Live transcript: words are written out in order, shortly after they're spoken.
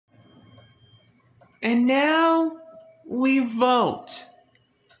And now we vote.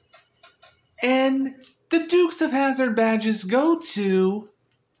 And the Dukes of Hazzard badges go to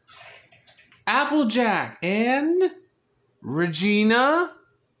Applejack and Regina,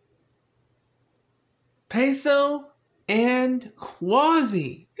 Peso, and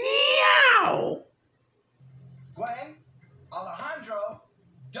Quasi. Yow! Gwen, Alejandro,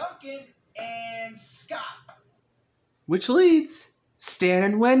 Duncan, and Scott. Which leads Stan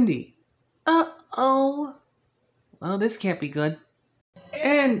and Wendy. Uh-oh. Well, this can't be good.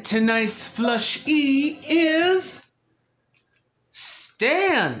 And tonight's Flush E is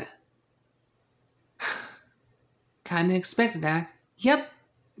Stan. Kinda expected that. Yep.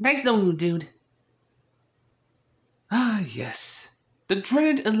 Nice knowing you, dude. Ah, yes. The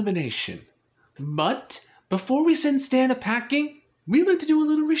dreaded elimination. But before we send Stan a packing, we'd like to do a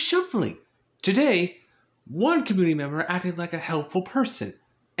little reshuffling. Today, one community member acted like a helpful person,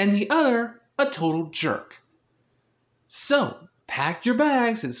 and the other a total jerk. So, pack your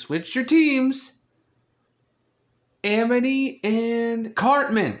bags and switch your teams. Amity and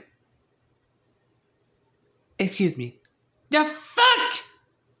Cartman. Excuse me. The fuck?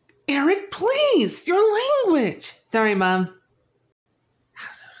 Eric, please! Your language! Sorry, Mom.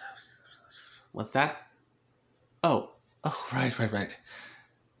 What's that? Oh, right.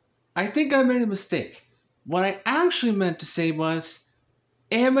 I think I made a mistake. What I actually meant to say was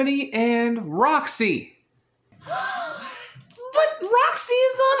Amity and Roxie. But Roxie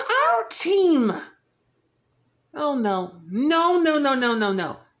is on our team! Oh no.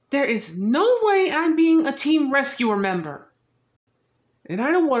 No. There is no way I'm being a team rescuer member. And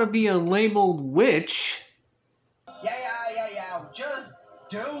I don't want to be a labeled witch. Yeah. Just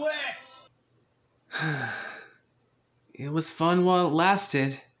do it. It was fun while it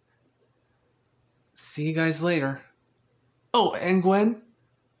lasted. See you guys later. Oh, and Gwen?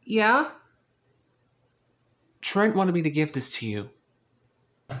 Yeah? Trent wanted me to give this to you.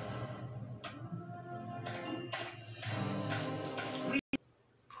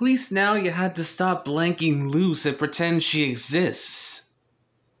 At least now you had to stop blanking loose and pretend she exists.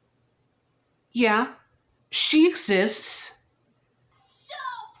 Yeah, she exists. So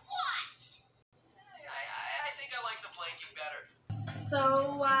what? I think I like the blanking better.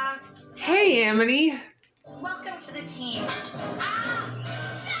 So, Hey, Amity. welcome to the team.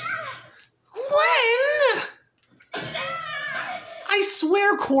 Gwen! I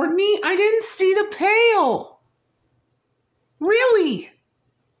swear, Courtney, I didn't see the pail. Really?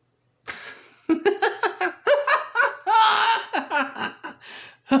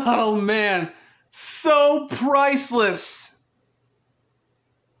 Oh man, so priceless.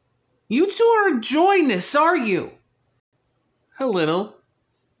 You two are enjoying this, are you? A little.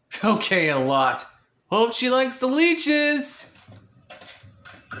 Okay, a lot. Hope she likes the leeches.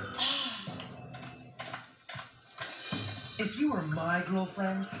 If you were my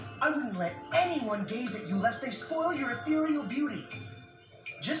girlfriend, I wouldn't let anyone gaze at you lest they spoil your ethereal beauty.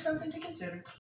 Just something to consider.